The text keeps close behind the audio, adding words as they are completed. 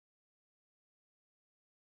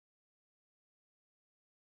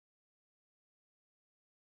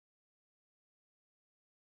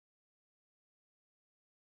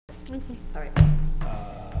All right.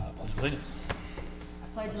 Pledge allegiance. I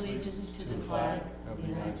pledge allegiance to the flag of the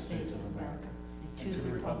United States of America, and to the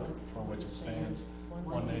republic for which it stands,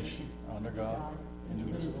 one nation, under God,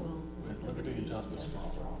 indivisible, with liberty and justice for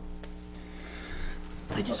all.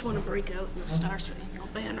 I just want to break out in the Star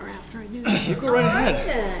Spangled Banner after I do that. You go right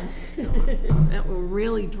ahead. That will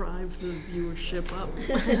really drive the viewership up.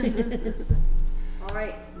 All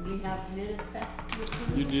right, we have manifest to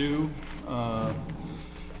approve. You do.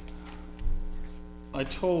 I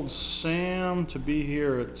told Sam to be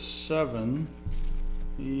here at 7.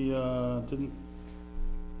 He didn't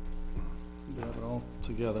have it all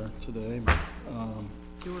together today, but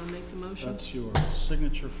Do you want to make the motion? that's your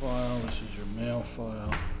signature file. This is your mail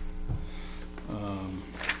file.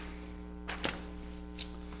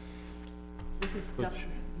 This is stuff. Which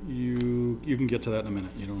you can get to that in a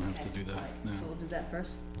minute. You don't have to do All that right, now. so we'll do that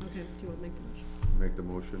first. Okay, do you want to make the motion? Make the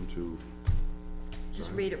motion to,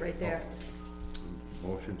 Just read it right there.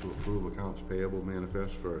 motion to approve accounts payable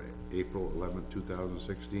manifest for April 11th,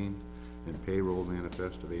 2016, and payroll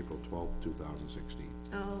manifest of April 12th, 2016.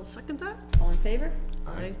 I'll second that. All in favor?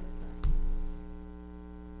 Aye.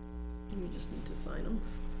 We just need to sign them.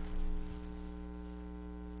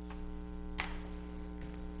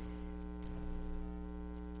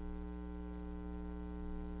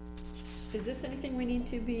 Is this anything we need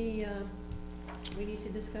to be, we need to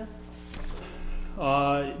discuss?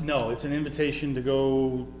 No, it's an invitation to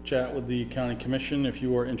go chat with the county commission if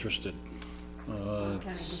you are interested. County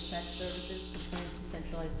dispatch services, compliance to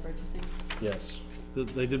centralized purchasing? Yes,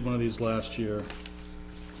 they did one of these last year.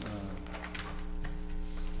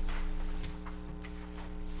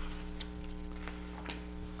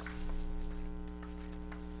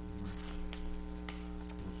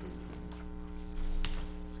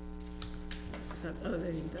 Is that, oh,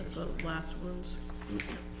 I think that's the last ones.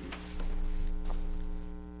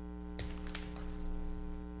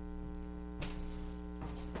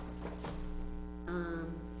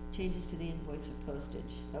 Changes to the invoice or postage.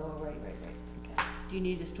 Oh, right, okay. Do you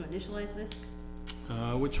need us to initialize this?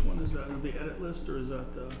 Which one is that, the edit list, or is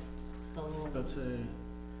that the, It's the little, that's a,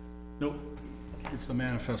 nope, it's the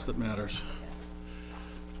manifest that matters.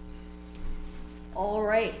 all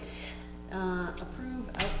right, approve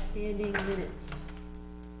outstanding minutes.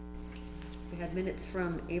 We had minutes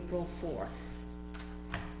from April 4th.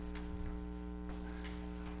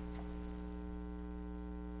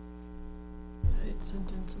 I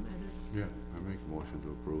sent in some edits. Yeah, I make a motion to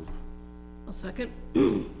approve. I'll second.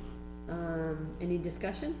 Any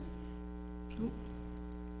discussion? Nope.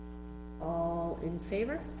 All in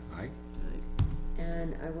favor? Aye.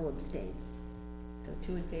 And I will abstain. So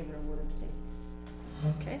 2 in favor and 1 abstain.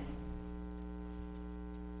 Okay.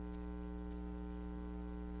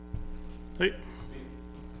 Hey,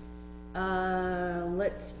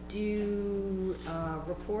 Let's do,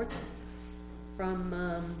 reports from,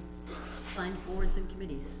 assigned boards and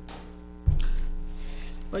committees.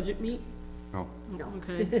 Budget meet? No. No.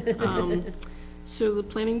 Okay. So the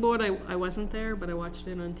planning board, I wasn't there, but I watched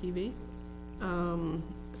it on TV.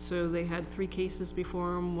 So they had 3 cases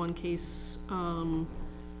before them. One case,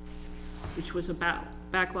 which was about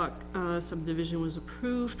backlot subdivision, was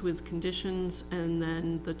approved with conditions, and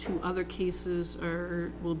then the 2 other cases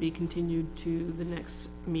will be continued to the next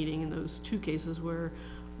meeting. And those 2 cases were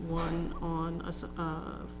one on a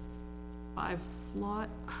 5-lot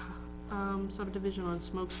subdivision on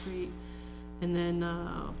Smoke Street, and then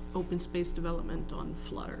open space development on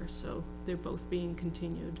Flutter. So they're both being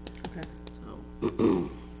continued. Okay. So,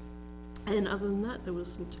 and other than that, there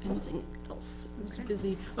wasn't anything else. It was Okay.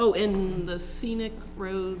 busy. Oh, and the scenic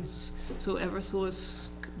roads, so Eversource,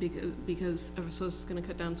 because Eversource is gonna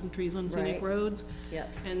cut down some trees on scenic Right. roads,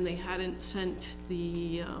 Yep. and they hadn't sent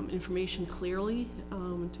the information clearly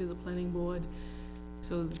to the planning board.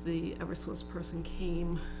 So the Eversource person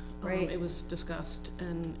came. Right. It was discussed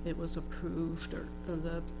and it was approved, or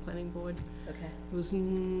the planning board. Okay. It was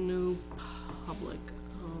no public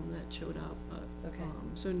that showed up, but, Okay.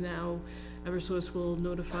 so now Eversource will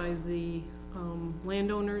notify the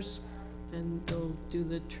landowners, and they'll do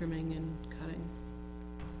the trimming and cutting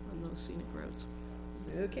on those scenic roads.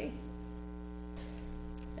 Okay.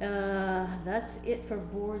 That's it for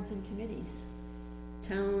boards and committees.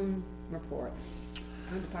 Town report.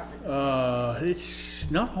 Town department. it's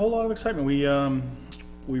not a whole lot of excitement.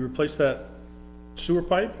 We replaced that sewer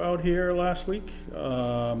pipe out here last week,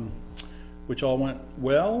 which all went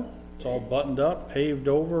well. It's all buttoned up, paved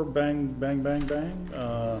over, bang, bang, bang,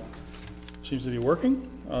 bang. Seems to be working.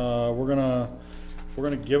 We're gonna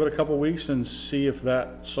give it a couple weeks and see if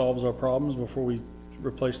that solves our problems before we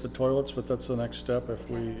replace the toilets, but that's the next step if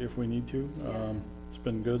we need to. It's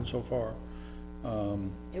been good so far.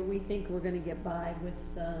 And we think we're gonna get by with,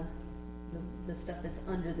 the stuff that's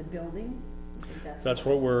under the building? You think That's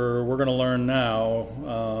what we're gonna learn now.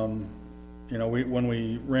 You know, when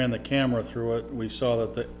we ran the camera through it, we saw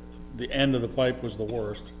that the end of the pipe was the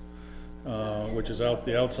worst, which is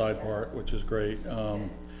the outside part, which is great.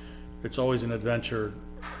 It's always an adventure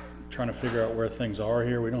trying to figure out where things are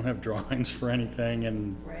here. We don't have drawings for anything,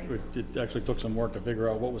 and Right. it actually took some work to figure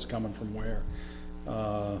out what was coming from where.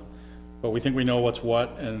 But we think we know what's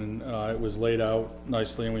what, and it was laid out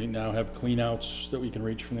nicely, and we now have cleanouts that we can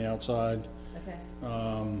reach from the outside. Okay,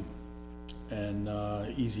 And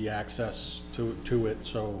easy access to it,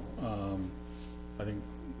 so I think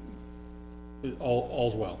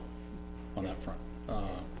all's well on that front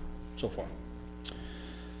so far.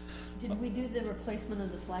 did we do the replacement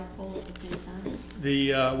of the flagpole at the same time?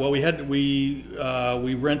 Well,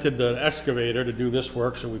 we rented the excavator to do this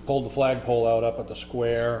work, so we pulled the flagpole out up at the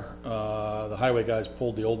square. The highway guys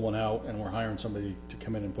pulled the old one out, and we're hiring somebody to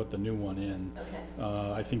come in and put the new one in. Okay,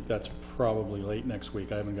 I think that's probably late next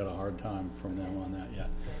week. I haven't got a hard time from them on that yet.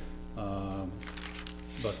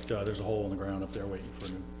 But there's a hole in the ground up there waiting for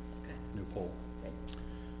a new pole.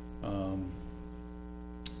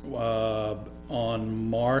 On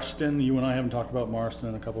Marston, you and I haven't talked about Marston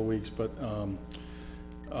in a couple of weeks, but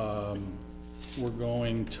we're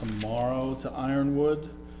going tomorrow to Ironwood.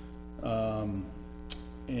 And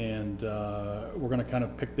we're gonna kind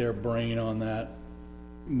of pick their brain on that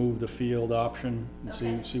move the field option and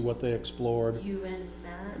Okay. see what they explored. you and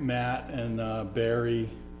Matt Matt? and Barry,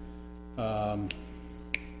 Geyer?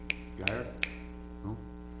 No?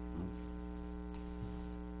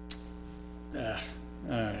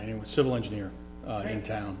 anyway, civil engineer in Great.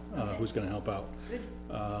 town Okay. who's gonna help out. Good,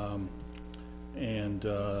 And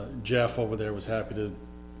Jeff over there was happy to,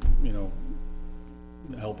 you know,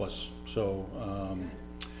 help us. So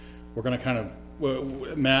we're gonna kind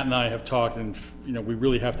of, Matt and I have talked, and, you know, we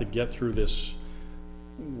really have to get through this.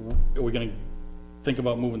 Are we gonna think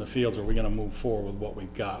about moving the fields, or are we gonna move forward with what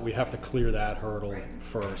we've got? We have to clear that hurdle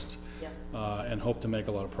first, yep, and hope to make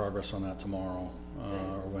a lot of progress on that tomorrow,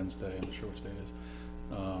 or Wednesday, I'm not sure which day it is.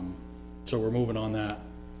 So we're moving on that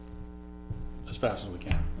as fast as we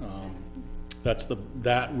can.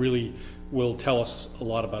 That really will tell us a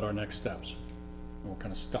lot about our next steps. We're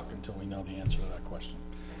kind of stuck until we know the answer to that question.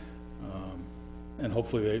 And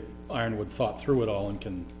hopefully Ironwood thought through it all and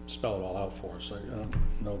can spell it all out for us. I don't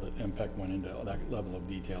know that MPEC went into that level of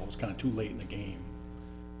detail. It was kind of too late in the game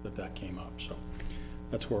that came up, so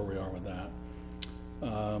that's where we are with that.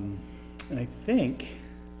 And I think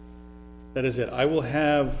that is it. I will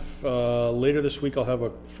have, later this week, I'll have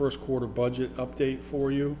a first quarter budget update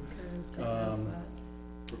for you. I was gonna ask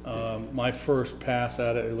that. My first pass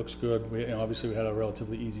at it, it looks good. We, you know, obviously we had a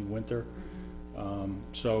relatively easy winter.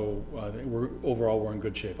 So I think we're in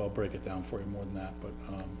good shape. I'll break it down for you more than that, but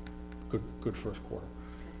good first quarter.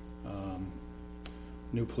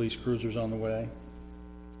 New police cruisers on the way.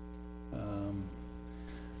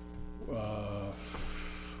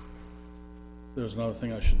 There's another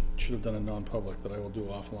thing I should have done in non-public that I will do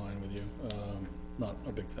offline with you. Not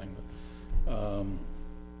a big thing, but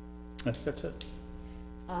I think that's it.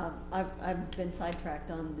 I've been sidetracked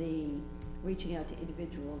on the reaching out to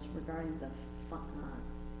individuals regarding the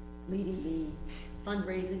leading the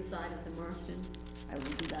fundraising side of the Marston. I will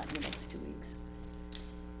do that in the next 2 weeks.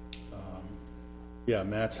 Yeah,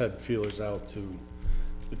 Matt's had feelers out to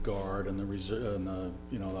the Guard and the reserve, and the,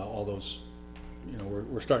 you know, all those, you know,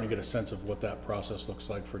 we're starting to get a sense of what that process looks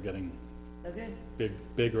like for getting So good,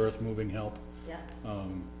 big earth moving help. yeah,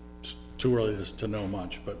 It's too early to know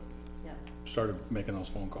much, but yeah, started making those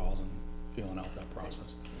phone calls and feeling out that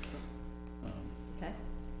process. excellent. Okay,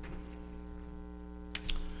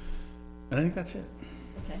 And I think that's it.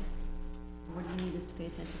 okay. What do you need us to pay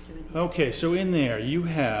attention to in here? Okay, so in there, you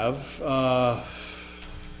have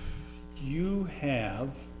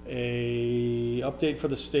a update for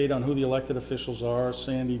the state on who the elected officials are.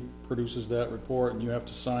 Sandy produces that report, and you have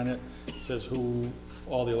to sign it. It says who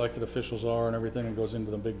all the elected officials are and everything, and goes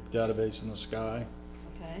into the big database in the sky.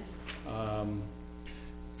 Okay,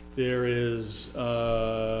 There is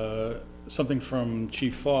something from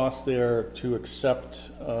Chief Foss there to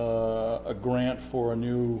accept a grant for a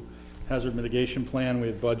new hazard mitigation plan. We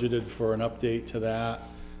had budgeted for an update to that.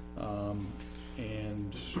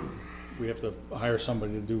 And we have to hire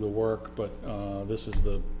somebody to do the work, but this is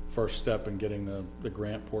the first step in getting the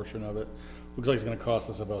grant portion of it. Looks like it's gonna cost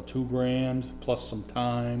us about $2,000 plus some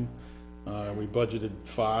time. We budgeted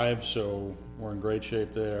 5, so we're in great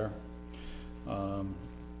shape there. And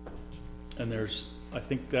I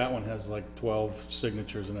think that one has like 12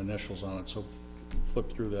 signatures and initials on it, so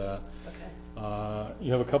flip through that. Okay.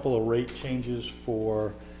 You have a couple of rate changes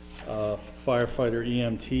for firefighter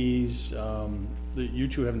EMTs. That you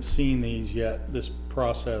two haven't seen these yet. This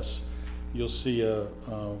process, you'll see a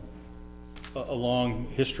long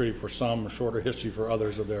history for some, a shorter history for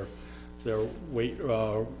others of their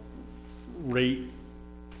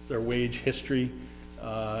wage history,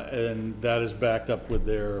 and that is backed up with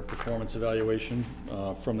their performance evaluation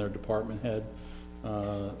from their department head.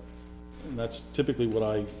 And that's typically what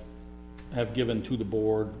I have given to the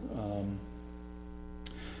board.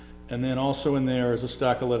 And then also in there is a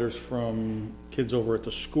stack of letters from kids over at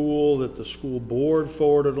the school that the school board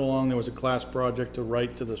forwarded along. There was a class project to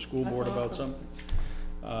write to the school board about something.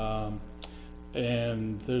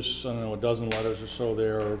 And there's, I don't know, a dozen letters or so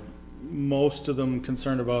there. Most of them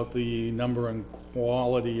concerned about the number and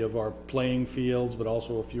quality of our playing fields, but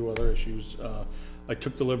also a few other issues. I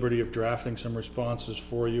took the liberty of drafting some responses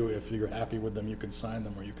for you. If you're happy with them, you can sign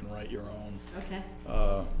them or you can write your own. Okay.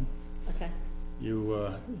 Okay.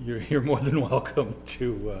 You're more than welcome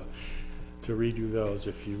to redo those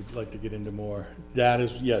if you'd like to get into more. That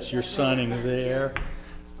is, yes, you're signing there.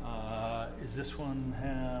 Is this one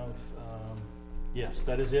have, yes,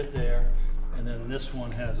 that is it there. And then this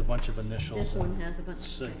one has a bunch of initials. This one and has a bunch of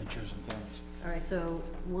signatures and things. All right, so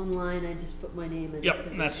one line, I just put my name in.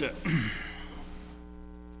 Yep, that's it.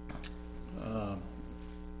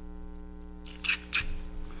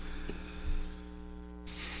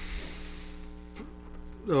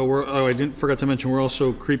 I forgot to mention, we're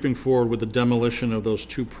also creeping forward with the demolition of those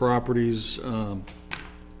two properties.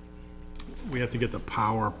 We have to get the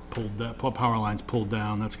power lines pulled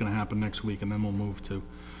down. That's gonna happen next week, and then we'll move to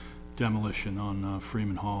demolition on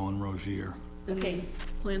Freeman Hall and Rogier. Okay.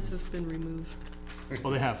 Plants have been removed.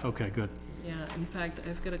 Oh, they have, okay, good. Yeah, in fact,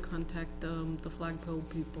 I've got to contact the flagpole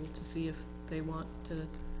people to see if they want to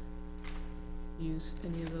use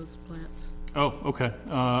any of those plants. Oh, okay,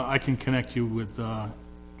 I can connect you with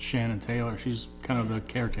Shannon Taylor. She's kind of the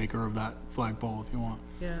caretaker of that flagpole if you want.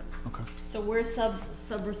 Yeah. Okay. So we're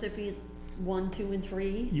sub-recipient 1, 2, and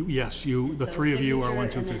 3? Yes, the So three of you are 1,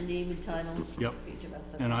 2, signature 3. and then name and title. Yep. for each of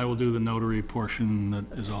us. And I will do the notary portion that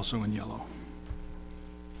is also in yellow.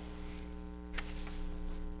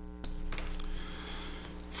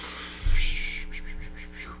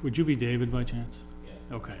 Would you be David by chance?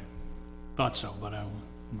 Yeah. Okay. Thought so, but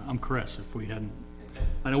I'm Chris if we hadn't.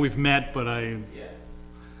 I know we've met, but I. Yeah.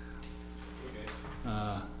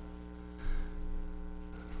 Wow,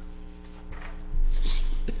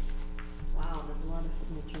 there's a lot of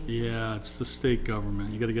signatures. Yeah, it's the state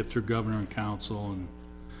government. You gotta get through governor and council and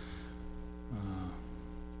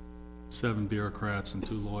 7 bureaucrats and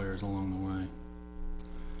 2 lawyers along the way.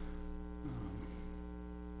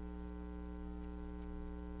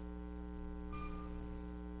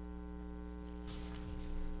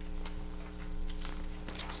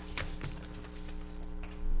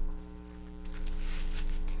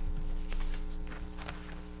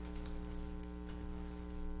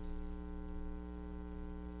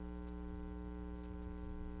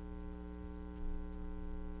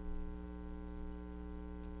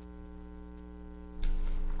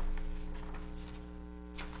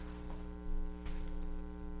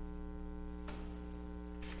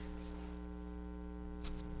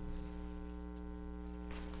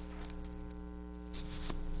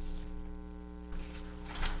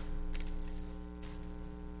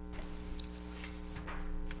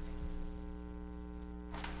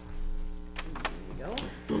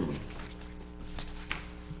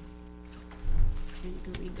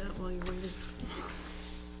 You can read that while you're waiting.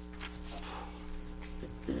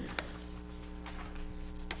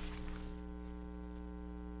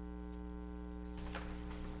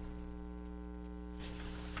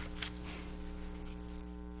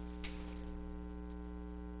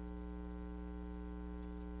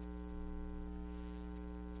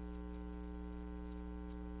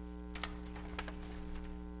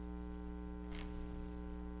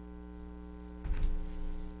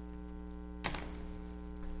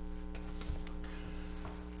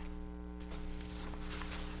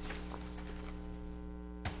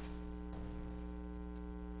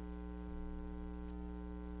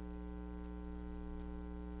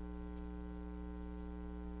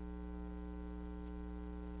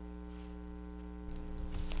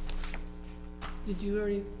 Did you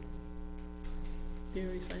already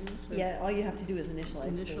sign this? or Yeah, all you have to do is initialize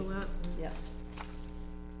these. Initial that? Yeah.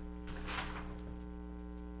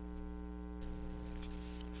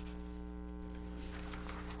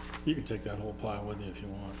 You can take that whole pile with you if you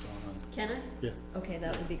want, Donna. Can I? Yeah. Okay,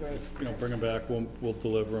 that would be great. You know, bring them back, we'll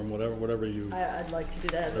deliver them, whatever you, I'd like to do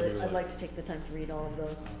that, Whatever but you I'd like. like to take the time to read all of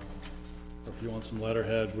those. if you want some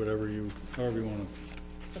letterhead, whatever however you wanna.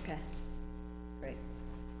 Okay, great.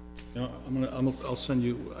 You know, I'll send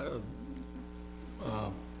you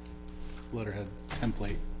letterhead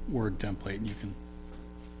template, Word template, and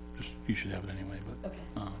you should have it anyway, but. Okay.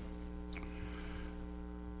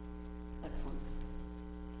 Excellent.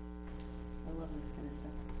 I love this kind of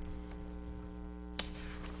stuff.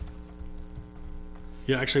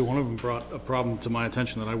 Yeah, actually, one of them brought a problem to my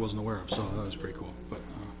attention that I wasn't aware of, so that was pretty cool, but,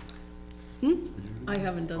 I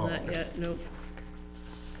haven't done Oh, that okay. yet, nope.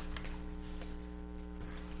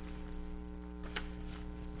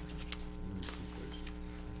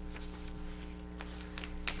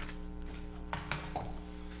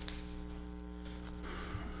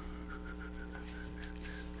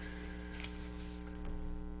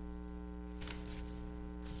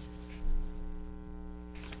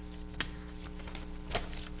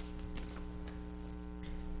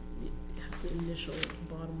 You have to initial at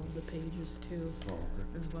the bottom of the pages too, Oh,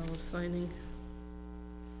 okay. as well as signing.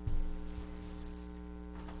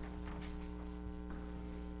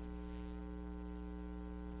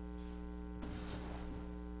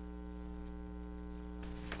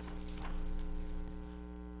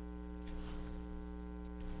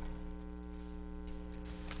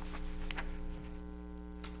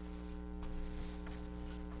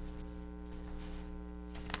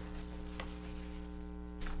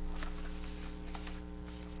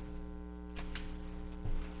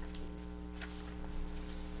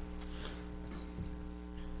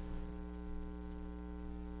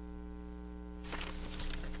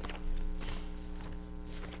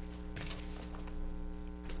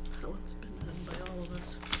 That one's been done by all of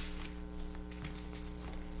us.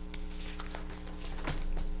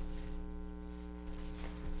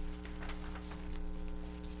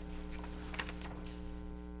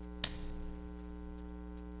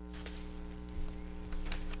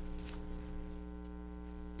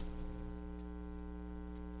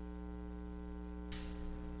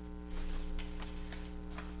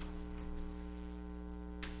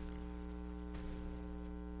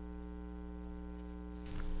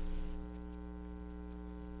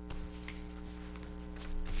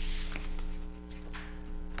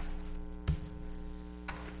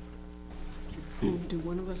 Do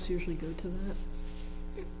one of us usually go to that?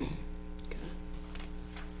 Okay.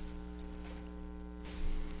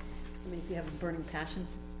 I mean, if you have a burning passion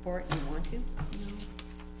for it, and you want to, No.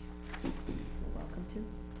 you're welcome to.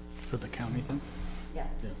 for the county thing? Yeah.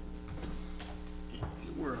 Yeah.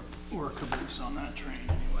 We're a caboose on that train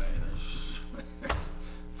anyway.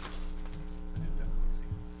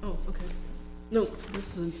 Oh, okay. No,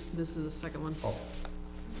 this is the second one. Oh.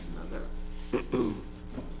 Another.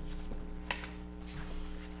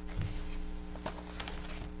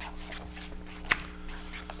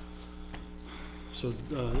 So,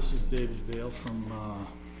 this is David Vale from,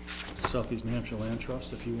 Southeast New Hampshire Land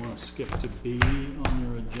Trust. If you wanna skip to B on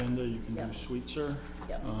your agenda, you can Yep. do Sweetser.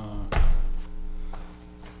 Yep.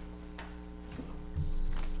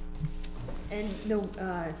 And no,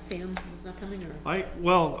 Sam was not coming, or?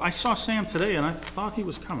 Well, I saw Sam today and I thought he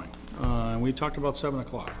was coming. And we talked about 7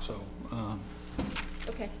 o'clock, so,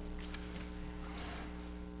 Okay.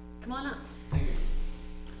 Come on up. Hey,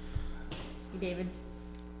 David.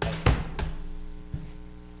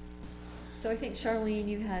 So I think Charlene,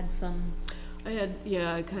 you had some, I had,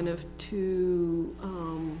 yeah, kind of two,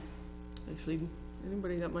 actually,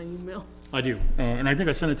 anybody got my email? I do. And I think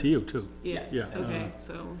I sent it to you too. Yeah. Yeah, Okay,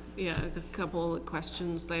 so, yeah, a couple of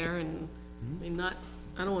questions there, and, I mean, I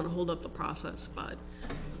don't wanna hold up the process, but,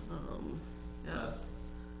 yeah.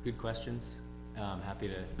 Good questions. Happy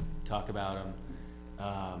to talk about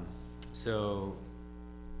them. So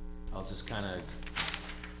I'll just kind of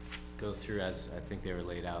go through as I think they were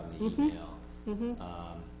laid out in the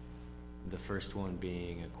email. The first one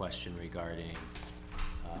being a question regarding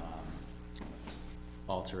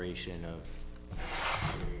alteration of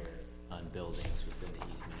exterior on buildings within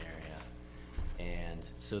the easement area. And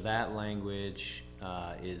so that language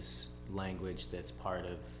is language that's part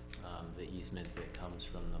of the easement that comes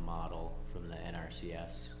from the model from the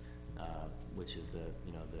NRCS, which is the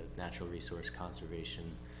Natural Resource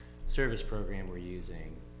Conservation Service program we're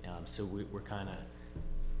using. So we're kind of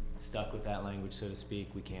stuck with that language, so to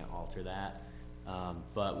speak. We can't alter that.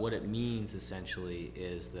 But what it means essentially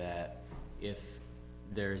is that if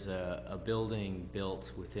there's a building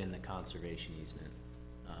built within the conservation easement,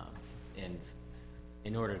 and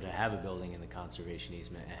in order to have a building in the conservation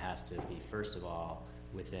easement, it has to be, first of all,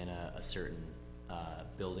 within a certain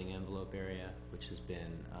building envelope area, which has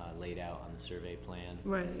been laid out on the survey plan.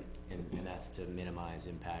 Right, And that's to minimize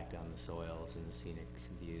impact on the soils and the scenic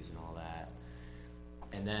views and all that.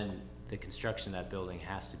 And then the construction of that building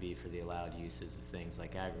has to be for the allowed uses of things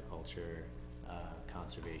like agriculture,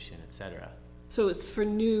 conservation, et cetera. So it's for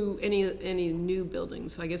any new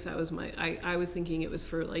buildings, I guess that was I was thinking it was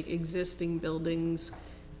for like existing buildings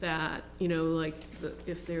that, you know, like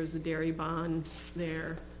if there's a dairy barn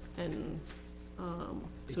there and,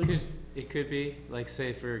 so it's, It could be, like,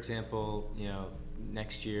 say, for example, you know,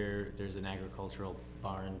 next year, there's an agricultural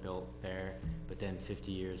barn built there, but then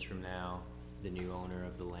 50 years from now, the new owner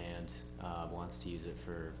of the land, wants to use it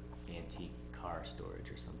for antique car storage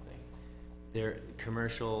or something. There,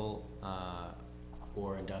 commercial,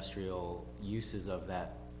 or industrial uses of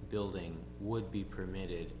that building would be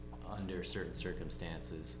permitted under certain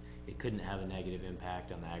circumstances. It couldn't have a negative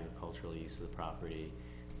impact on the agricultural use of the property,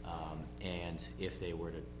 and if they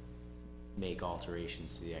were to make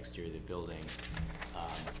alterations to the exterior of the building,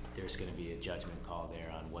 there's gonna be a judgment call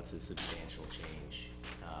there on what's a substantial change.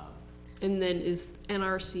 and then is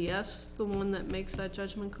NRCS the one that makes that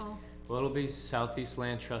judgment call? Well, it'll be Southeast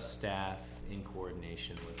Land Trust staff in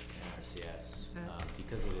coordination with NRCS. Okay.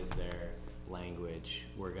 Because it is their language,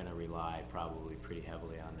 we're gonna rely probably pretty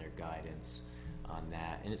heavily on their guidance on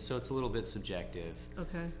that. And so it's a little bit subjective.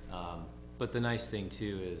 Okay, But the nice thing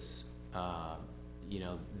too is, you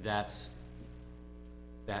know, that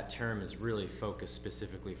term is really focused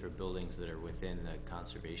specifically for buildings that are within the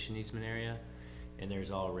conservation easement area. And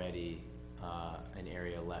there's already, an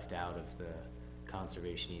area left out of the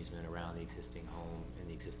conservation easement around the existing home and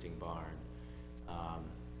the existing barn.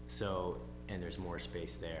 And there's more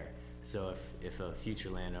space there. So if a future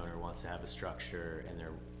landowner wants to have a structure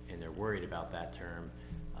and they're worried about that term,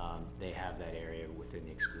 they have that area within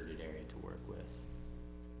the excluded area to work with.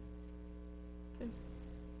 okay.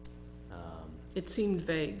 It seemed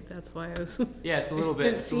vague, that's why I was. Yeah, it's a little bit.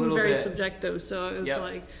 It seemed very subjective, so I was Yep.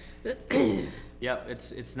 like, Yep,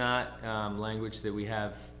 it's not, language that we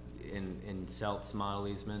have in CELT's model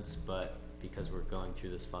easements, but because we're going through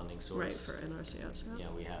this funding source. right, for NRCS, yeah.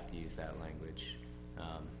 Yeah, we have to use that language.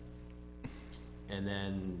 And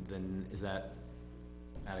then is that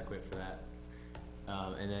adequate for that?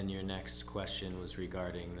 And then your next question was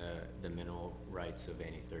regarding the mineral rights of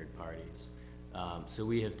any third parties. So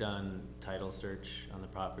we have done title search on the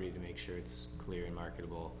property to make sure it's clear and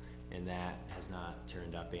marketable, and that has not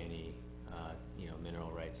turned up any, you know, mineral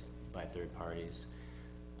rights by third parties.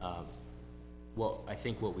 Well, I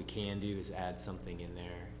think what we can do is add something in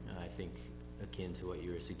there, I think akin to what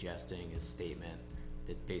you were suggesting, a statement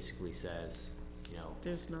that basically says, you know,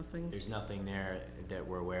 There's nothing there that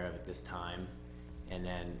we're aware of at this time. And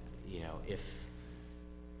then, you know, if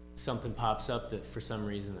something pops up that for some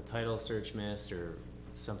reason the title search missed or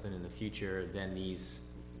something in the future, then these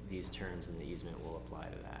terms in the easement will apply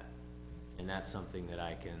to that. And that's something that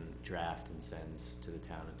I can draft and send to the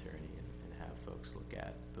town attorney and have folks look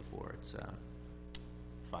at before it's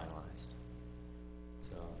finalized.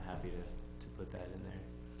 So I'm happy to put that in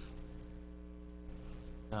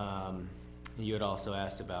there. You had also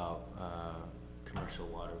asked about commercial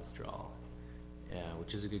water withdrawal,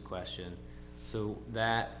 which is a good question. So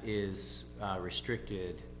that is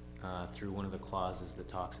restricted through one of the clauses that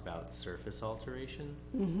talks about surface alteration.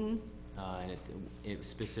 Mm-hmm. And it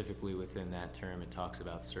specifically within that term, it talks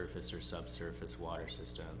about surface or subsurface water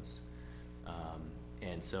systems.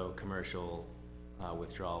 And so commercial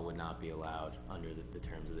withdrawal would not be allowed under the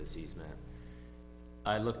terms of this easement.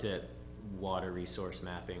 I looked at water resource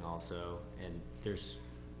mapping also, and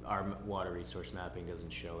our water resource mapping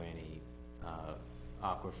doesn't show any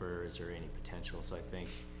aquifers or any potential, so I think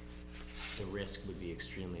the risk would be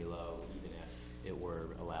extremely low even if it were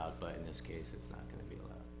allowed, but in this case it's not going to be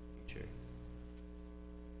allowed in the future.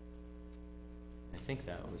 I think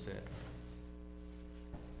that was it.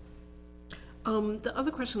 The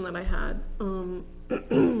other question that I had,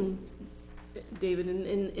 David,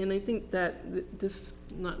 and I think that this,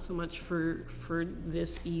 not so much for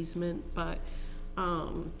this easement, but,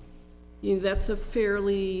 you know, that's a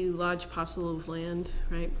fairly large parcel of land,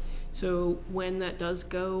 right? So when that does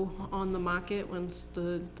go on the market, once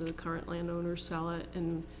the current landowners sell it,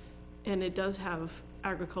 and it does have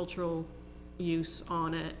agricultural use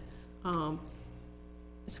on it,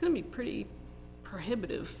 it's gonna be pretty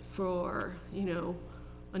prohibitive for, you know,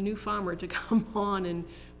 a new farmer to come on and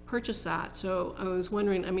purchase that. So I was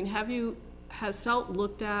wondering, I mean, has CELT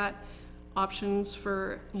looked at options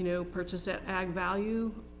for, you know, purchase at ag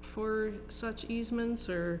value for such easements,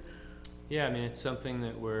 or? Yeah, I mean, it's something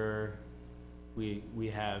that we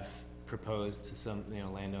have proposed to some, you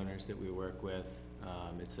know, landowners that we work with.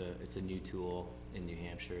 It's a new tool in New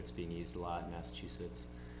Hampshire. It's being used a lot in Massachusetts.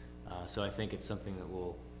 So I think it's something that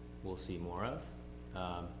we'll see more of.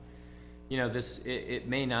 you know, it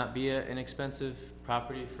may not be an expensive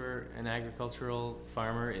property for an agricultural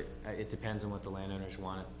farmer. It depends on what the landowners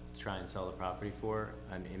want to try and sell the property for.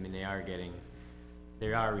 I mean, they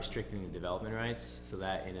are restricting the development rights, so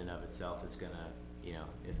that in and of itself is gonna, you know,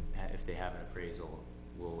 if they have an appraisal,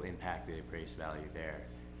 will impact the appraised value there.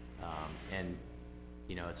 And,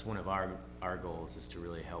 you know, it's one of our goals is to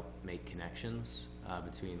really help make connections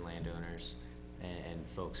between landowners and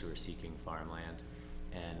folks who are seeking farmland.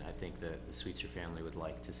 And I think the Sweetser family would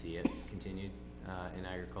like to see it continued in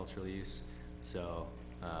agricultural use. So,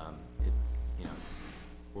 you know,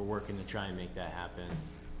 we're working to try and make that happen,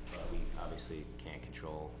 but we obviously can't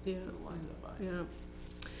control who it lines up by.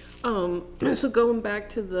 Yeah. So going back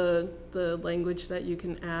to the language that you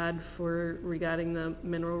can add regarding the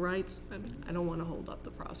mineral rights, I don't want to hold up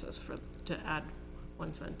the process to add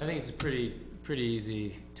one sentence. I think it's a pretty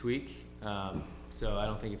easy tweak. So I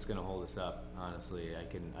don't think it's gonna hold us up, honestly. I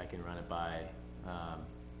can run it by,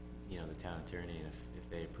 you know, the town attorney, and if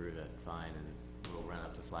they approve it, fine, and we'll run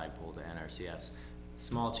up the flagpole to NRCS.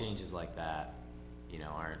 Small changes like that, you know,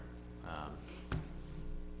 aren't,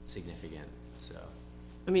 significant, so.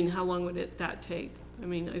 I mean, how long would that take? I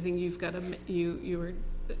mean, I think you've got you were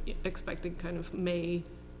expecting kind of May,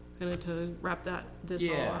 kind of to wrap this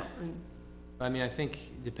all up. And I mean, I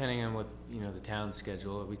think depending on what, you know, the town's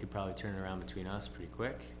schedule, we could probably turn it around between us pretty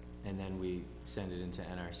quick, and then we send it into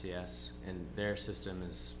NRCS, and their system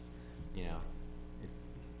is, you know,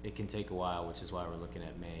 it can take a while, which is why we're looking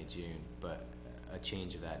at May, June, but a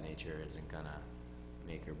change of that nature isn't gonna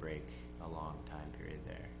make or break a long time period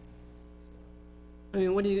there. I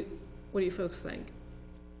mean, what do you folks think?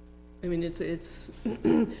 I mean, it's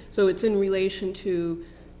so it's in relation to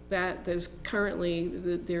that. There's currently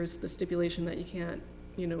there's the stipulation that you can't,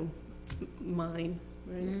 you know, mine,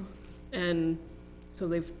 right? Mm-hmm. And so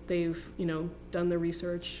they've you know done the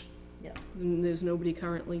research. Yeah. And there's nobody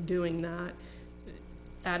currently doing that.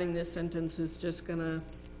 Adding this sentence is just gonna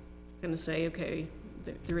say, okay,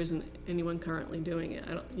 there isn't anyone currently doing it.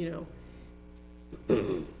 I don't, you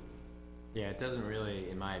know. Yeah, it doesn't really,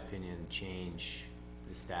 in my opinion, change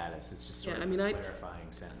the status. It's just sort Yeah, of I mean, a clarifying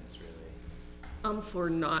sentence, really. I'm for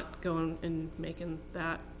not going and making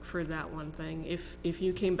that for that one thing. If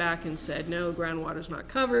you came back and said, no, groundwater's not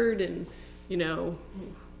covered, and, you know,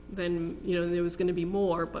 then, you know, there was gonna be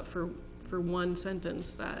more, but for one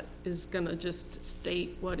sentence that is gonna just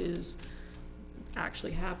state what is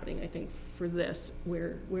actually happening, I think for this,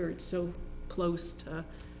 where it's so close to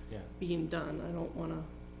being done, I don't wanna.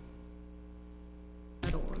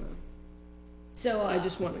 So, I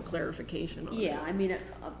just want a clarification on it. yeah, I mean,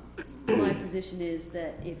 my position is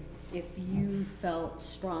that if you felt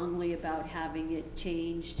strongly about having it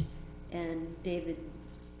changed, and David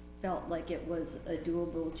felt like it was a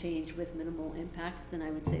doable change with minimal impact, then I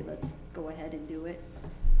would say let's go ahead and do it.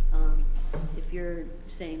 If you're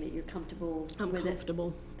saying that you're comfortable with it. I'm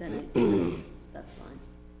comfortable. Then that's fine.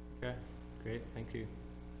 Okay, great, thank you.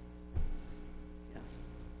 Yeah.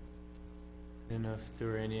 I don't know if there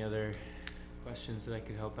were any other questions that I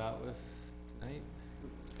could help out with tonight?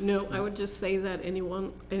 No, I would just say that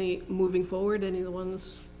moving forward, any of the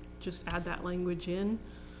ones, just add that language in.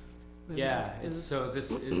 Yeah,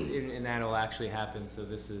 and that'll actually happen, so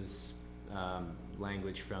this is,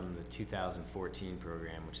 language from the 2014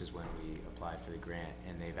 program, which is when we applied for the grant,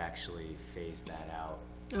 and they've actually phased that out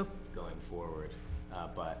going forward,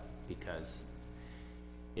 but because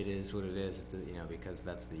it is what it is, you know, because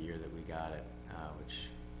that's the year that we got it, which,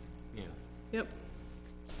 you know. Yep,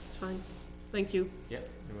 it's fine, thank you. Yep,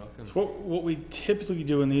 you're welcome. So what we typically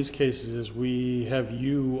do in these cases is we have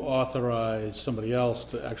you authorize somebody else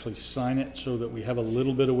to actually sign it so that we have a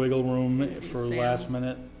little bit of wiggle room for Sam. last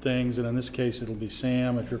minute things, and in this case, it'll be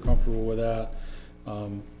Sam, if you're comfortable with that.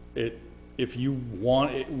 If you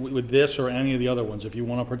want, with this or any of the other ones, if you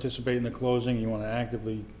want to participate in the closing, you want to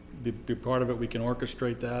actively be part of it, we can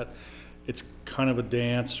orchestrate that. It's kind of a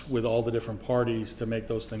dance with all the different parties to make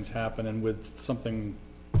those things happen, and with something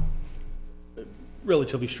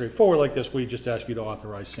relatively straightforward like this, we just ask you to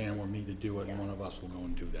authorize Sam or me to do it, and one of us will go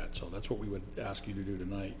and do that. So that's what we would ask you to do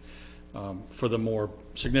tonight. For the more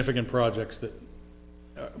significant projects that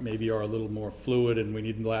maybe are a little more fluid and we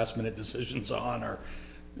need last minute decisions on, or,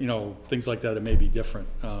 you know, things like that, it may be different.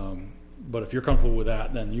 But if you're comfortable with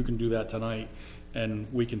that, then you can do that tonight, and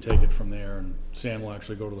we can take it from there, and Sam will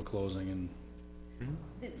actually go to the closing. And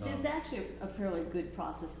there's actually a fairly good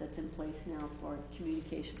process that's in place now for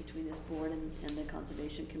communication between this board and the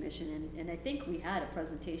Conservation Commission, and I think we had a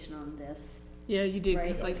presentation on this. Yeah, you did, Right,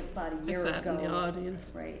 because like about a year sat in the ago.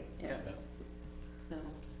 audience. Right, yeah. So,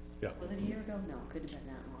 Yeah. was it a year ago? No, it couldn't have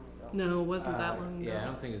been that long ago. No, it wasn't that long ago. Yeah, I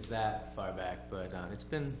don't think it's that far back, but, it's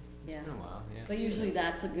been a Yeah. while, yeah. But usually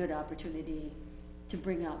that's a good opportunity to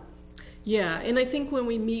bring up. Yeah, and I think when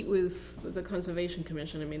we meet with the Conservation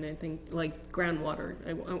Commission, I mean, I think like groundwater,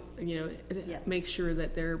 you know, Yeah. make sure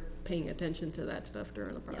that they're paying attention to that stuff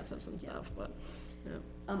during the Yeah. process and Yeah. stuff, but, yeah.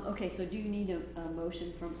 Okay, so do you need a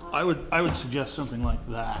motion from us? I would suggest something like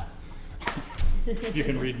that. You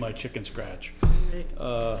can read my chicken scratch. Right.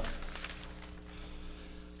 I'm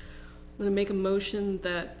gonna make a motion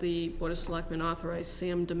that the Board of Selectmen authorize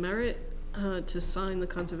Sam Demerit to sign the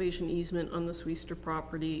conservation easement on the Sweester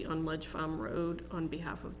property on Ledge Farm Road on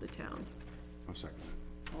behalf of the town. I'll second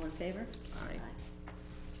it. All in favor?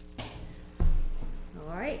 Aye.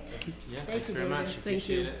 All right. Yeah, Thank thanks you, very David. much, Thank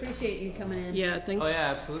appreciate you. it. Appreciate you coming in. Yeah, thanks. Oh, yeah,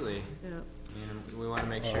 absolutely. Yeah. You know, we wanna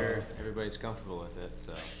make sure everybody's comfortable with it,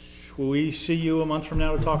 so. Will we see you a month from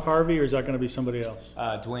now to talk Harvey, or is that gonna be somebody else?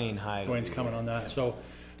 Dwayne Hyde. will Dwayne's be coming there, on yeah. that. So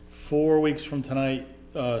 4 weeks from tonight,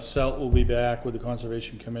 Selt will be back with the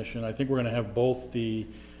Conservation Commission. I think we're gonna have both the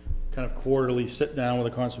kind of quarterly sit-down with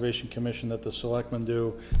the Conservation Commission that the selectmen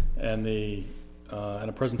do, and and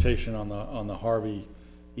a presentation on the Harvey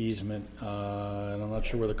easement. And I'm not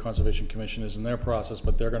sure where the Conservation Commission is in their process,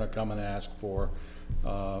 but they're gonna come and ask for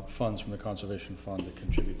funds from the Conservation Fund to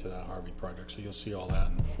contribute to that Harvey project. So you'll see all that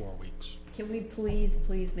in 4 weeks. Can we please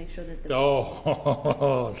make sure that the,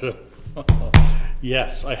 Oh,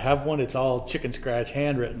 yes, I have one. It's all chicken scratch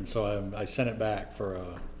handwritten, so I sent it back for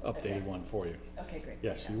a updated one for you. okay, great.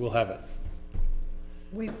 Yes, you will have it.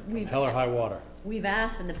 We've Hell or high water. We've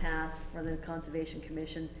asked in the past for the Conservation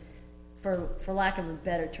Commission, for lack of a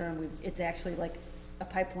better term, it's actually like a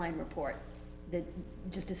pipeline report that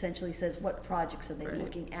just essentially says what projects are they Right.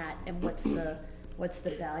 looking at and what's the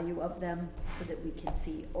value of them, so that we can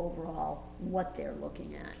see overall what they're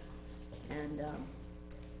looking at. And,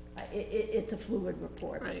 it's a fluid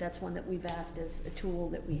report, but Right. that's one that we've asked as a tool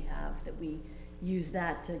that we have, that we use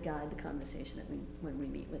that to guide the conversation that when we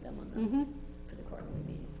meet with them on the, for the quarterly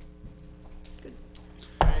meeting.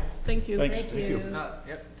 Thank you. Thanks. Thank you.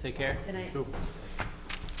 Yep, take care. Good night. Cool.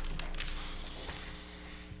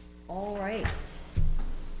 All right. Let's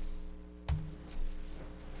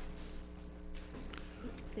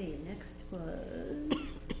see, next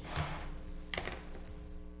was.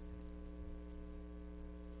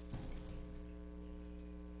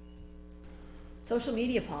 Social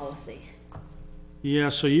media policy. Yeah,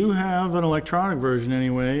 so you have an electronic version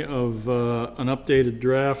anyway of an updated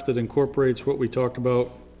draft that incorporates what we talked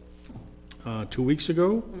about 2 weeks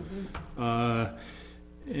ago.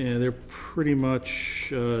 And they're pretty much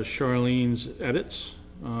Charlene's edits.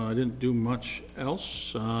 I didn't do much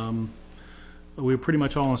else. We were pretty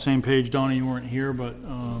much all on the same page. Donna, you weren't here, but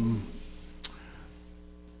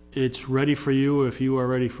it's ready for you if you are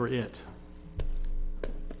ready for it.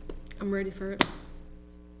 I'm ready for it.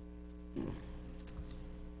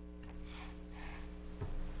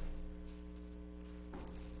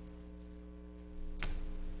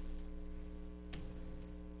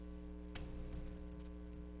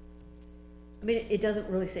 I mean, it doesn't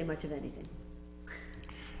really say much of anything.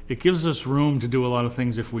 It gives us room to do a lot of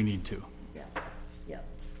things if we need to. Yeah, yeah.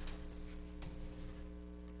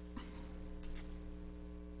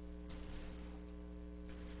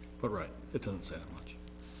 But right, it doesn't say that much.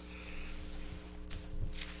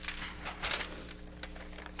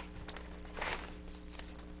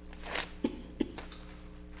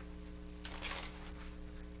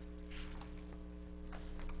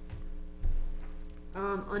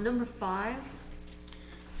 On number 5,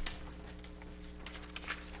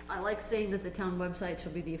 I like saying that the town website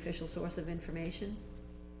shall be the official source of information.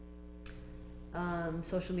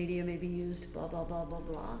 Social media may be used, blah, blah, blah, blah,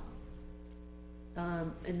 blah.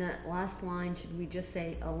 In that last line, should we just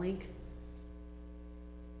say a link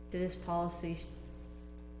to this policy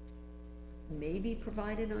may be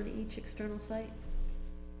provided on each external site?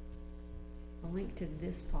 A link to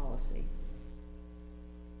this policy.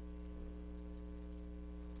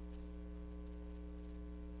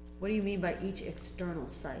 What do you mean by each external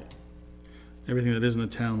site? Everything that isn't a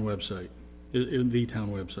town website, the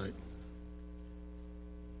town website.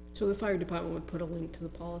 So the fire department would put a link to the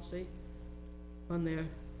policy on their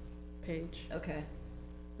page, Okay,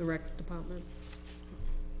 the rec department.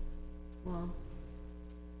 well,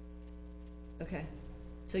 okay,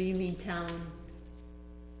 so you mean town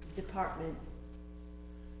department,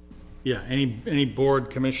 Yeah, any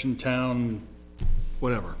board, commission, town,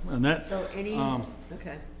 whatever, and that, so any, Um,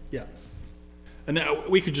 okay, yeah. And that,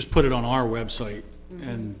 we could just put it on our website,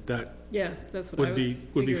 and that Yeah, that's what I would was be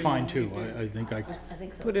figuring. fine too. we could I think I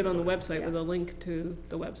think so. Put it on the Okay, website yeah, with a link to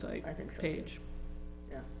the website I think so. page.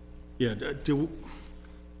 Yeah, yeah,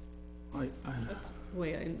 That's the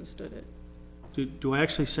way I understood it. Do I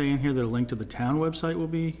actually say in here that a link to the town website will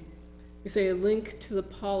be? You say a link to the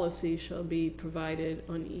policy shall be provided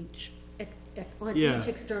on each, On Yeah. each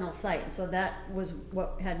external site, so that was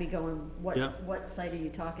what had me going, Yeah. what site are you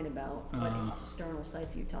talking about? What external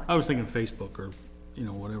sites are you talking about? I was thinking Facebook or,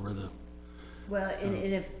 whatever the, Well,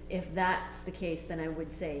 and if that's the case, then I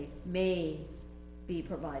would say may be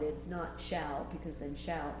provided, not shall, because then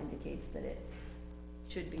shall indicates that it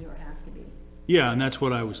should be or has to be. yeah, and that's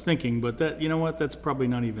what I was thinking, but that, you know what, that's probably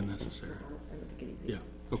not even necessary. I don't think it is. Yeah,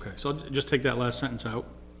 okay, so I'll just take that last sentence out.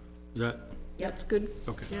 Is that, Yep. that's good.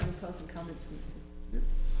 okay. Yeah. And post and comments.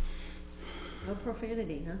 No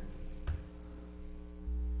profanity, huh?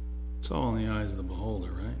 It's all in the eyes of the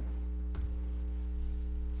beholder, right?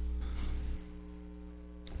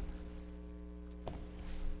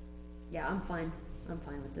 Yeah, I'm fine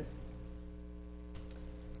with this.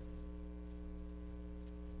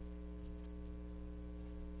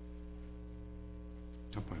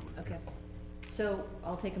 I'm fine with it. Okay. So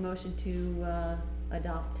I'll take a motion to,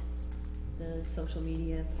 adopt the social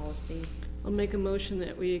media policy. I'll make a motion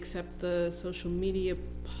that we accept the social media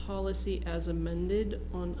policy as amended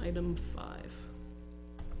on item 5.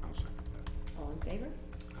 I'll second that. All in favor?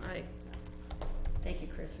 Aye. Thank you,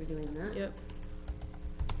 Chris, for doing that. Yep.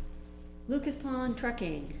 Lucas Pond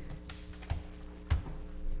Trucking.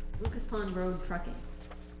 Lucas Pond Road Trucking.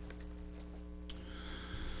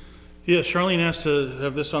 Yeah, Charlene asked to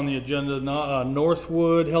have this on the agenda.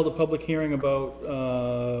 Northwood held a public hearing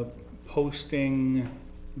about posting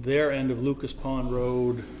their end of Lucas Pond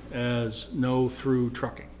Road as no through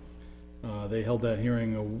trucking. They held that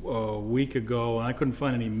hearing a week ago, and I couldn't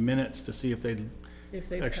find any minutes to see if they'd If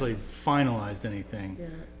they actually finalized anything.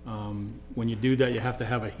 Yeah. When you do that, you have to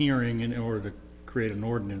have a hearing in order to create an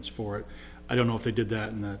ordinance for it. I don't know if they did that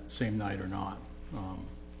in the same night or not.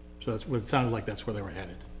 So that's what it sounded like, that's where they were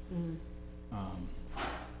headed.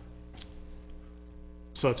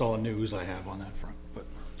 So that's all the news I have on that front, but,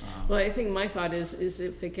 Well, I think my thought is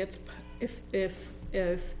if it gets, if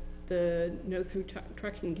the no-through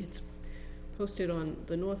trucking gets posted on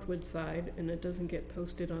the Northwood side and it doesn't get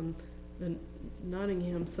posted on the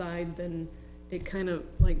Nottingham side, then it kind of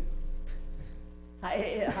like,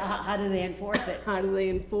 How do they enforce it? how do they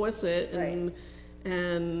enforce it?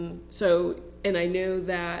 And so, and I know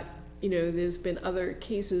that, there's been other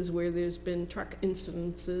cases where there's been truck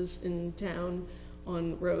incidences in town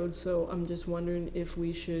on roads, so I'm just wondering if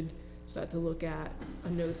we should start to look at a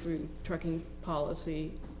no-through trucking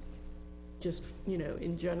policy, just,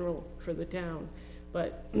 in general for the town,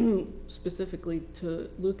 but specifically to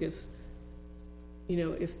Lucas,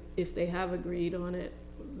 if they have agreed on it,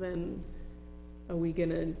 then are we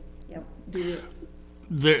gonna Yep. do it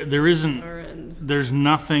there isn't, our end? there's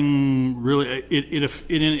nothing really, it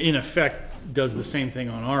in effect does the same thing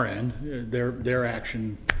on our end. Their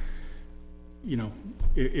action,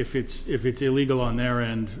 if it's illegal on their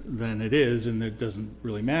end, then it is, and it doesn't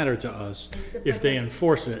really matter to us. If they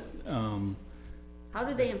enforce it, How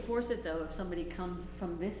do they enforce it, though, if somebody comes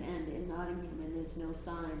from this end in Nottingham and there's no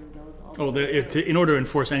sign and goes all the way through? in order to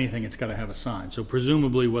enforce anything, it's gotta have a sign. So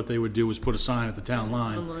presumably what they would do is put a sign at the town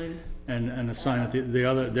line Online, and a sign at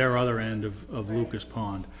their other end of Lucas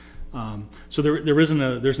Pond. So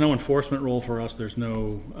there's no enforcement role for us, there's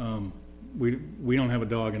no, we don't have a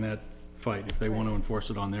dog in that fight. If they want to enforce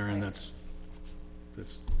it on their end,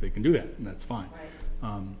 they can do that, and that's fine.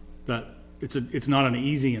 Right. It's not an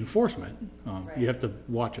easy enforcement. Right. You have to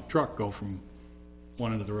watch a truck go from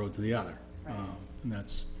one end of the road to the other. Right. And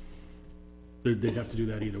they'd have to do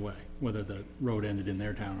that either way, whether the road ended in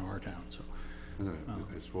their town or our town, so. And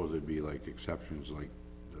I suppose there'd be like exceptions, like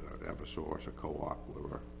Eversource or Co-op,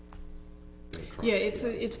 whatever. yeah,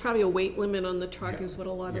 it's probably a weight limit on the truck Yeah. is what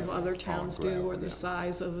a lot of Yeah. other towns do, Gravel, or the yeah.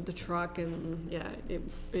 size of the truck, and, yeah,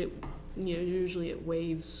 usually it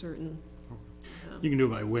waives certain. You can do it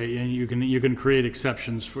by weight, and you can create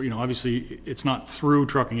exceptions for, obviously, it's not through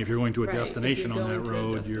trucking if you're going to a Right, if you're destination on that going to a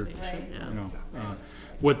road, you're, destination, yeah.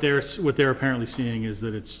 what they're apparently seeing is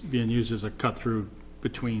that it's being used as a cut-through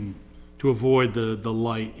to avoid the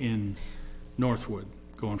light in Northwood,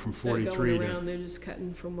 going from Instead of 43 going to. around, they're just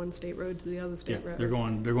cutting from one state road to the other Yeah, state road. they're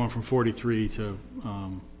going from 43 to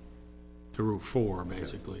Route 4,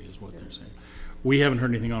 basically, is what they're saying. We haven't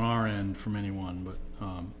heard anything on our end from anyone, but,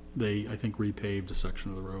 they, I think, repaved a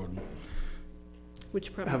section of the road.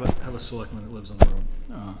 Which probably, Have a selectman that lives on the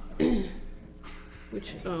road.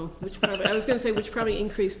 which probably, I was gonna say, which probably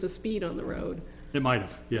increased the speed on the road. It might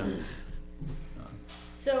have, yeah.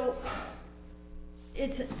 So,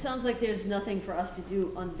 it sounds like there's nothing for us to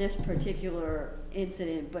do on this particular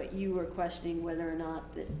incident, but you were questioning whether or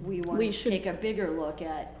not that we want We to should- take a bigger look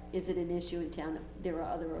at, is it an issue in town that there are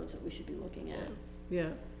other roads that we should be looking at? Yeah.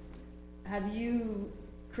 Have you,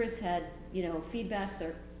 Chris, had, feedbacks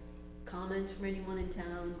or comments from anyone in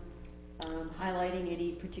town, highlighting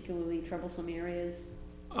any particularly troublesome areas?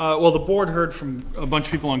 Well, the board heard from a bunch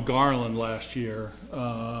of people on Garland last year,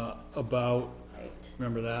 about, Right,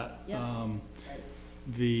 remember that? Yep.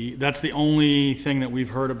 Right. That's the only thing that we've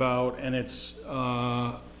heard about, and it's,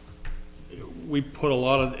 we put a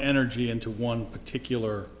lot of energy into one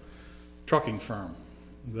particular trucking firm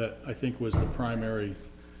that I think was the primary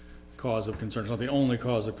cause of concern. It's not the only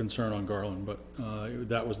cause of concern on Garland, but,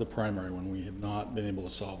 that was the primary one. We have not been able to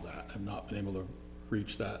solve that, have not been able to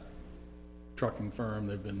reach that trucking firm.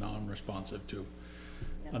 They've been non-responsive to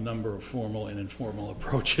a number of formal and informal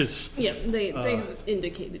approaches. Yeah, they have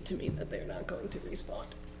indicated to me that they're not going to respond.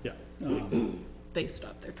 Yeah. They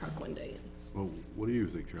stopped their truck one day. Well, what do you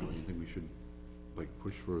think, Charlie? You think we should,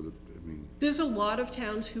 push for the, There's a lot of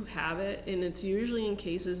towns who have it, and it's usually in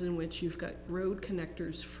cases in which you've got road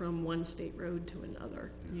connectors from one state road to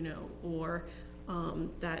another, or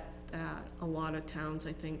that a lot of towns,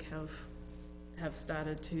 I think, have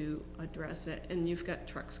started to address it, and you've got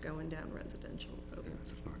trucks going down residential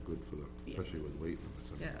roads. it's not good for especially with weight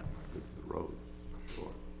limits. Yeah. Not good for the road, for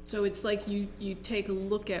sure. So it's like you take a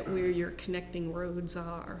look at where your connecting roads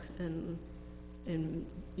are and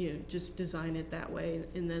just design it that way,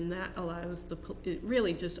 and then that allows it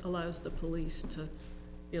really just allows the police to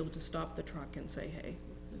be able to stop the truck and say, hey,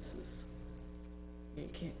 this is, you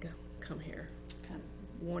can't come here. Okay.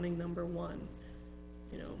 Warning number 1,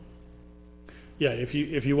 Yeah, if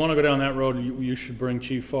you want to go down that road, you should bring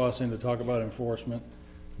Chief Foss in to talk about enforcement.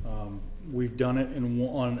 We've done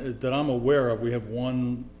it that I'm aware of, we have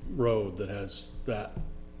one road that has that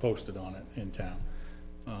posted on it in town,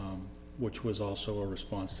 which was also a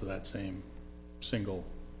response to that same single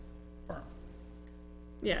firm.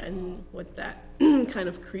 Yeah, and what that kind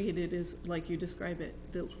of created is, like you describe it,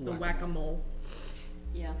 the whack-a-mole.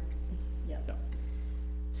 Yeah, yeah. Yeah.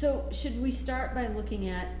 So should we start by looking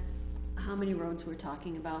at how many roads we're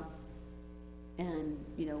talking about? And,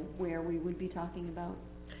 where we would be talking about?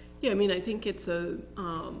 Yeah, I mean, I think it's a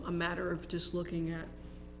matter of just looking at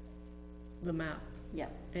the map, Yeah,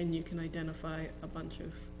 and you can identify a bunch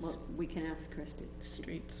of well, we can ask Chris to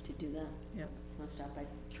streets. do that. Yeah. Want to start by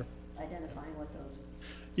Sure. identifying what those,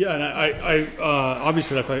 Yeah, and I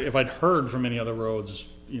obviously, if I'd heard from any other roads,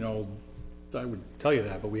 I would tell you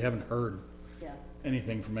that, but we haven't heard yeah,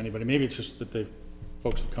 anything from anybody. Maybe it's just that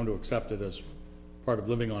folks have come to accept it as part of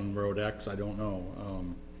living on Road X, I don't know.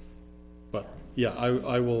 But, yeah,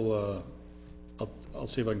 I will, I'll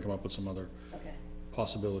see if I can come up with some other okay,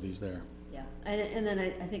 possibilities there. yeah. And then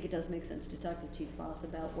I think it does make sense to talk to Chief Foss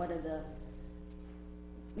about what are the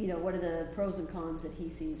pros and cons that he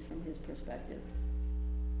sees from his perspective.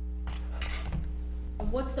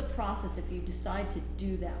 And what's the process, if you decide to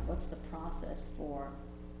do that, what's the process for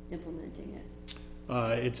implementing it?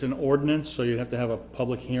 It's an ordinance, so you have to have a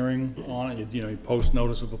public hearing on it. You post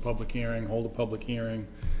notice of a public hearing, hold a public hearing,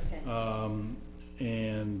 Okay,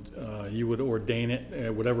 and you would ordain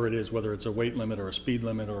it, whatever it is, whether it's a weight limit or a speed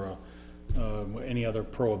limit or any other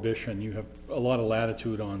prohibition. You have a lot of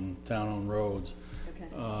latitude on town-owned roads. okay,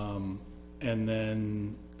 And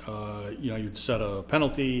then, you'd set a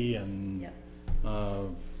penalty and yeah,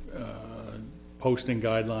 posting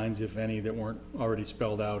guidelines, if any, that weren't already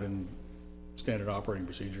spelled out in standard operating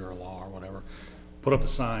procedure or law or whatever. Put up the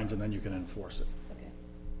signs and then you can enforce it. okay,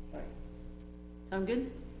 all right. Sound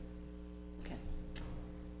good? Okay.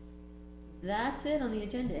 That's it on the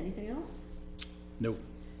agenda, anything else? Nope.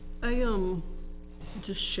 I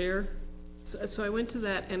just share. So I went to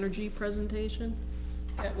that energy presentation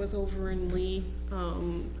that was over in Lee.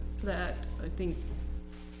 That I think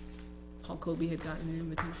Paul Colby had gotten an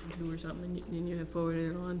invitation to or something, and you had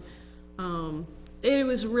forwarded it on. It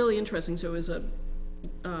was really interesting. So it was a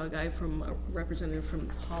representative from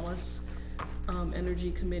Hollis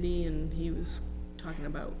Energy Committee, and he was talking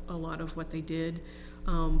about a lot of what they did.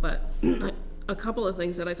 But a couple of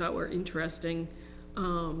things that I thought were interesting.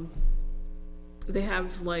 They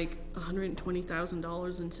have like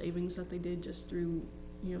 $120,000 in savings that they did just through,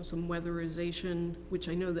 some weatherization, which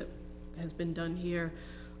I know that has been done here.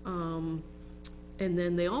 And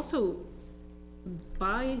then they also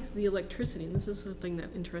buy the electricity, and this is the thing that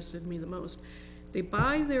interested me the most. They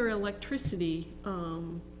buy their electricity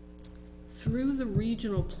through the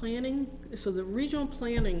regional planning. So the regional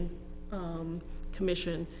planning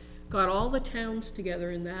commission got all the towns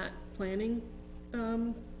together in that planning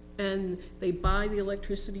and they buy the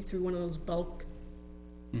electricity through one of those bulk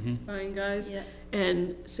buying guys, Yeah.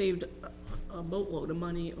 and saved a boatload of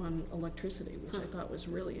money on electricity, which I thought was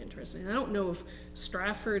really interesting. I don't know if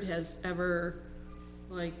Stratford has ever,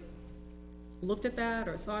 like, looked at that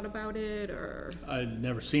or thought about it, or, I'd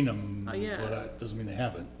never seen them, yeah. but that doesn't mean they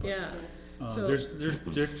haven't. yeah. So-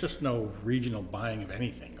 There's just no regional buying of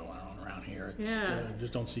anything going on around here. It's, Yeah. I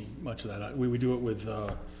just don't see much of that. We do it with,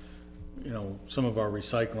 you know, some of our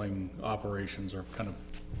recycling operations are kind of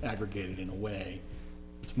aggregated in a way.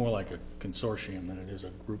 It's more like a consortium than it is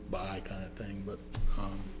a group buy kind of thing, but,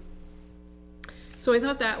 So I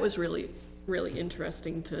thought that was really, really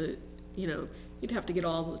interesting to, you know, you'd have to get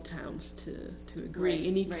all the towns to agree. Right,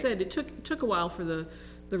 And he right. said it took a while for the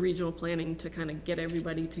regional planning to kind of get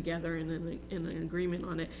everybody together and in an agreement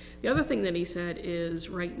on it. The other thing that he said is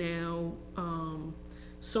right now,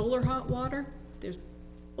 solar hot water, there's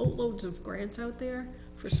boatloads of grants out there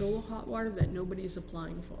for solar hot water that nobody's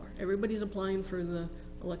applying for. Everybody's applying for the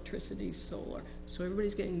electricity solar. So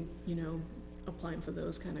everybody's getting, you know, applying for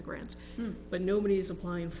those kind of grants. But nobody's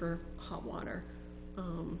applying for hot water,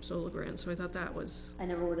 solar grants. So I thought that was, I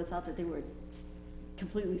never would have thought that they were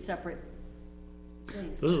completely separate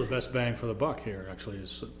things. those are the best bang for the buck here, actually,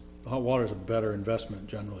 is hot water is a better investment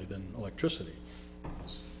generally than electricity.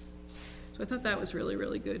 so I thought that was really,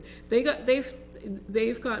 really good.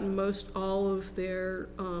 They've gotten most all of their,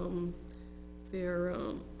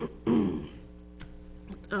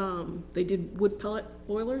 they did wood pellet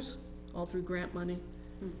boilers, all through grant money.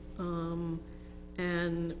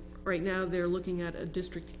 And right now, they're looking at a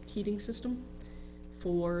district heating system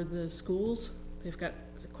for the schools. They've got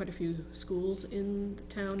quite a few schools in the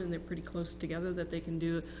town, and they're pretty close together that they can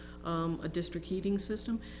do a district heating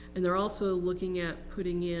system. And they're also looking at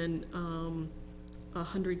putting in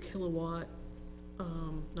 100 kilowatt,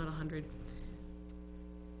 not 100,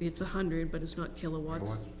 it's 100, but it's not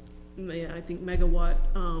kilowatts. Yeah, I think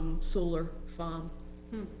megawatt solar farm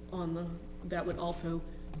on the, that would also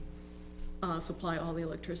supply all the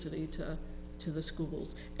electricity to the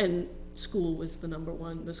schools. And school was the number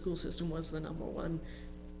one, the school system was the number one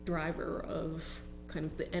driver of kind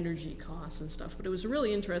of the energy costs and stuff. But it was a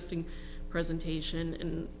really interesting presentation,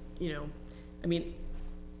 and, you know, I mean,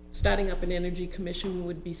 starting up an energy commission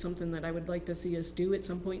would be something that I would like to see us do at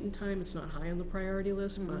some point in time. It's not high on the priority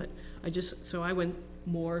list, but so I went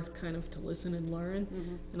more kind of to listen and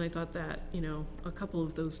learn. And I thought that, you know, a couple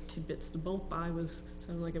of those tidbits, the bulk buy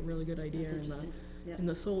sounded like a really good idea. That's And interesting. Yeah. and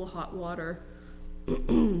the solar hot water,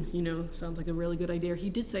 you know, sounds like a really good idea. He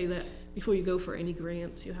did say that before you go for any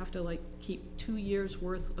grants, you have to like keep 2 years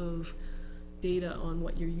worth of data on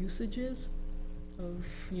what your usage is of,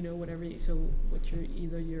 you know, whatever, so what your,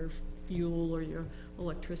 either your fuel or your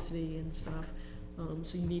electricity and stuff.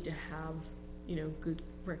 So you need to have, you know, good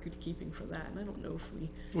record keeping for that. And I don't know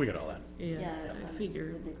if We got all that. Yeah, I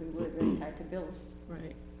figure, I think we would really tied to bills.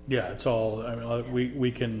 right. Yeah, it's all, I mean,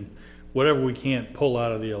 we can, whatever we can't pull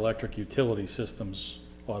out of the electric utility systems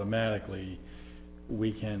automatically,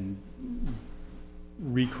 we can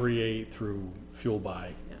recreate through fuel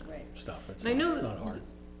buy Right. stuff. It's And I know not hard.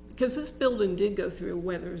 Because this building did go through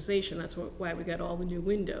weatherization, that's why we got all the new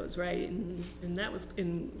windows, right? And that was,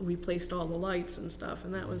 and replaced all the lights and stuff,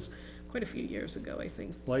 and that was quite a few years ago, I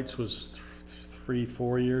think. Lights was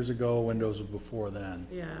 3-4 years ago, Windows was before then,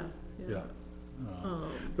 Yeah, yeah. yeah.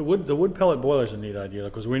 The wood pellet boiler's a neat idea,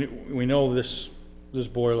 because we know this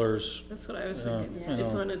boiler's, That's what I was thinking, Yeah.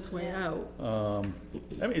 it's on its way Yeah. out.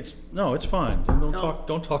 I mean, it's fine,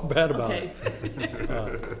 don't talk bad about Okay,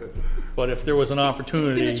 it. But if there was an it's been a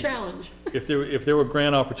opportunity, challenge. if there were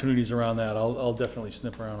grant opportunities around that, I'll definitely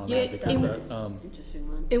snip around on Yeah, that, because and- that, Interesting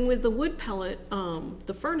one. And with the wood pellet,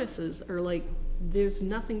 the furnaces are like, there's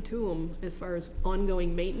nothing to them as far as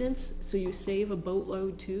ongoing maintenance, so you save a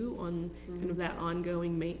boatload too on kind of that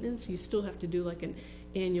ongoing maintenance. You still have to do like an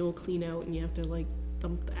annual clean out, and you have to like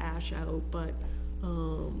dump the ash out, but,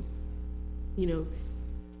 you know,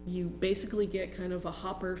 you basically get kind of a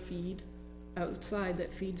hopper feed outside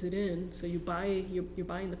that feeds it in, so you're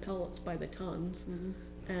buying the pellets by the tons,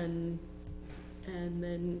 and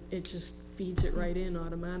then it just feeds it right in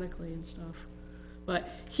automatically and stuff.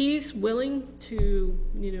 But he's willing to,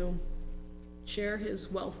 you know, share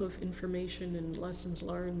his wealth of information and lessons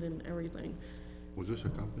learned and everything. Was this a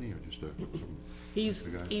company or just a? He's,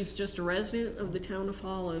 The guy? he's just a resident of the town of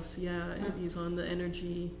Hollis, yeah, and he's on the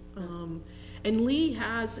energy, and Lee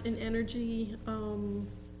has an energy,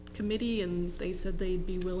 committee, and they said they'd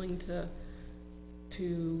be willing to,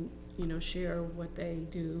 you know, share what they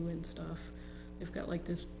do and stuff. They've got like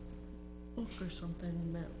this book or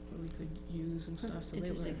something that we could use and stuff, so they were,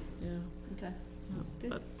 Interesting. yeah, Okay. Good.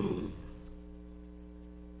 But,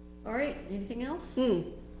 All right, anything else?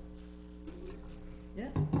 Yeah,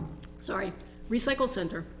 sorry, recycle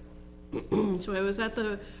center. So I was at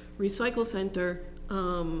the recycle center,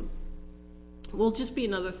 will just be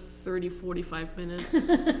another 30, 45 minutes.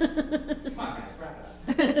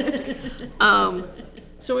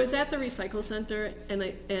 So I was at the recycle center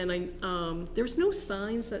and there's no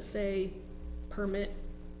signs that say permit,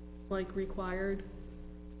 like required,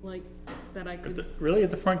 like that I could, Really, at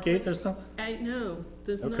the front gate, there's nothing? I know,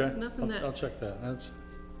 there's Okay, nothing that. I'll check that, that's,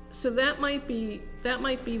 So that might be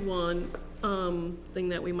one, thing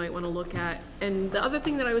that we might wanna look at. And the other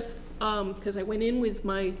thing that I was, cause I went in with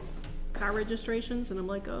my car registrations and I'm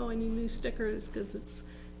like, oh, I need new stickers, cause it's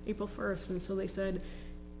April 1st, and so they said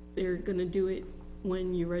they're gonna do it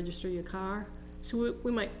when you register your car. So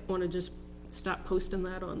we might wanna just stop posting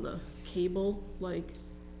that on the cable, like,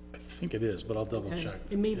 I think it is, but I'll double okay, check.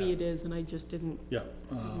 and maybe Yeah. it is, and I just didn't Yeah,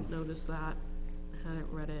 notice that, I hadn't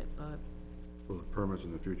read it, but. So the permits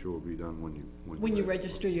in the future will be done when you. When you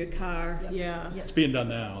register your car, Yep. yeah. it's being done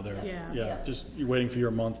now, they're, Yeah. yeah, just, you're waiting for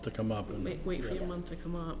your month to come up and. Wait for your month to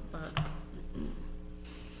come up, but,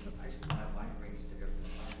 I still have my green sticker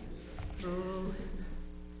from 5 years ago. oh,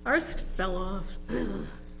 ours fell off.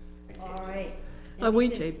 all right. We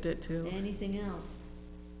Anything- taped it too. Anything else?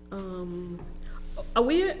 Are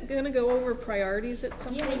we gonna go over priorities at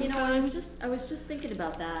some Yeah, point you in know, time? I was just thinking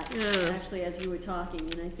about that, Yeah. actually, as you were talking,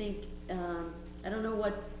 and I think, I don't know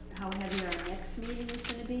how heavy our next meeting is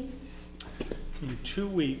gonna be. In 2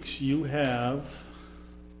 weeks, you have,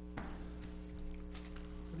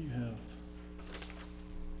 what do you have?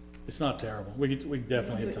 It's not terrible, we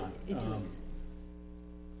definitely have time. In 2 weeks,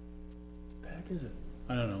 The heck is it?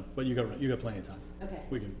 I don't know, but you got plenty of time, okay.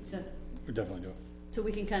 we can definitely do it. So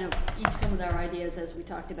we can kind of each come with our ideas as we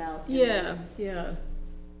talked about. and Yeah, then- yeah,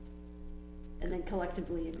 And then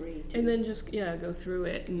collectively agree to. and then just, yeah, go through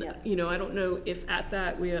it, and, Yep. you know, I don't know if at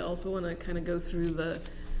that, we also wanna kinda go through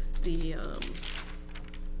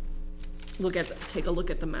take a look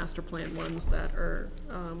at the master plan ones that are,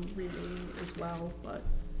 remaining as well, but,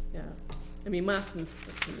 yeah. I mean, Marston's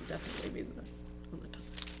gonna definitely be on the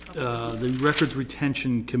top. The Records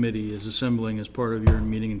Retention Committee is assembling as part of your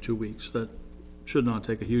meeting in 2 weeks. That should not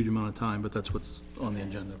take a huge amount of time, but that's what's on the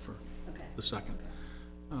agenda for Okay, the second.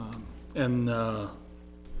 And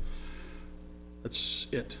that's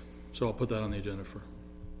it. So I'll put that on the agenda for,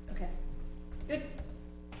 okay, good.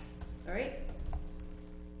 All right.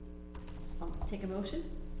 I'll take a motion,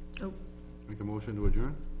 Oh, Make a motion to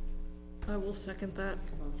adjourn? I will second that.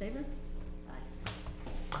 all in favor?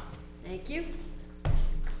 Aye. Thank you.